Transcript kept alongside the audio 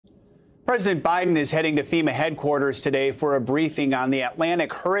President Biden is heading to FEMA headquarters today for a briefing on the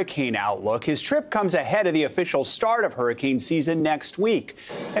Atlantic hurricane outlook. His trip comes ahead of the official start of hurricane season next week.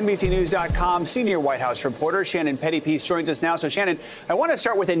 NBCNews.com senior White House reporter Shannon Pettypiece joins us now. So, Shannon, I want to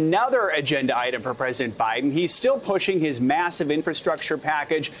start with another agenda item for President Biden. He's still pushing his massive infrastructure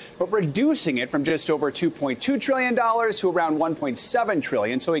package, but reducing it from just over $2.2 trillion to around $1.7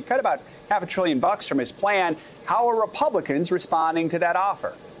 trillion. So he cut about half $1 trillion from his plan. How are Republicans responding to that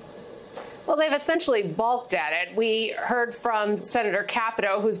offer? Well, they've essentially balked at it. We heard from Senator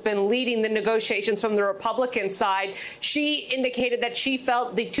Capito, who's been leading the negotiations from the Republican side. She indicated that she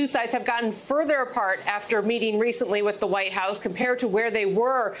felt the two sides have gotten further apart after meeting recently with the White House compared to where they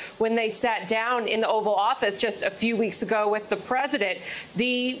were when they sat down in the Oval Office just a few weeks ago with the president.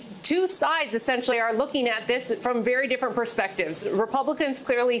 The two sides essentially are looking at this from very different perspectives. Republicans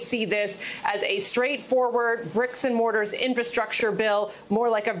clearly see this as a straightforward bricks and mortars infrastructure bill, more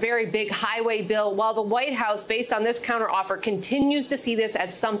like a very big highway bill, while the White House, based on this counteroffer, continues to see this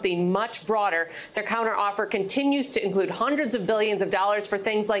as something much broader. Their counteroffer continues to include hundreds of billions of dollars for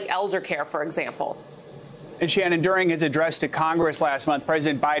things like elder care, for example. And Shannon, during his address to Congress last month,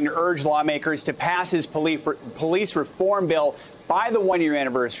 President Biden urged lawmakers to pass his police reform bill by the one-year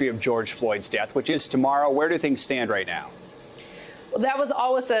anniversary of George Floyd's death, which is tomorrow. Where do things stand right now? Well, that was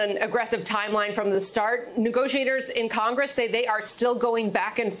always an aggressive timeline from the start. Negotiators in Congress say they are still going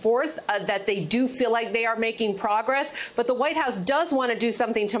back and forth, that they do feel like they are making progress. But the White House does want to do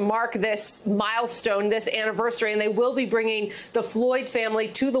something to mark this milestone, this anniversary, and they will be bringing the Floyd family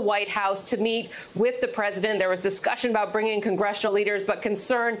to the White House to meet with the president. There was discussion about bringing congressional leaders, but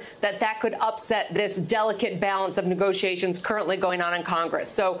concern that that could upset this delicate balance of negotiations currently going on in Congress.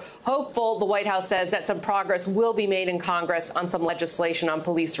 So hopeful, the White House says, that some progress will be made in Congress on some legislation on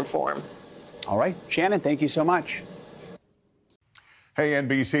police reform. All right, Shannon, thank you so much. Hey,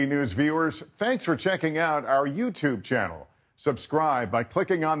 NBC News viewers, thanks for checking out our YouTube channel. Subscribe by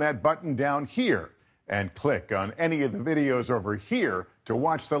clicking on that button down here and click on any of the videos over here to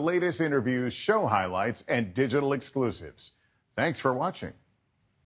watch the latest interviews, show highlights, and digital exclusives. Thanks for watching.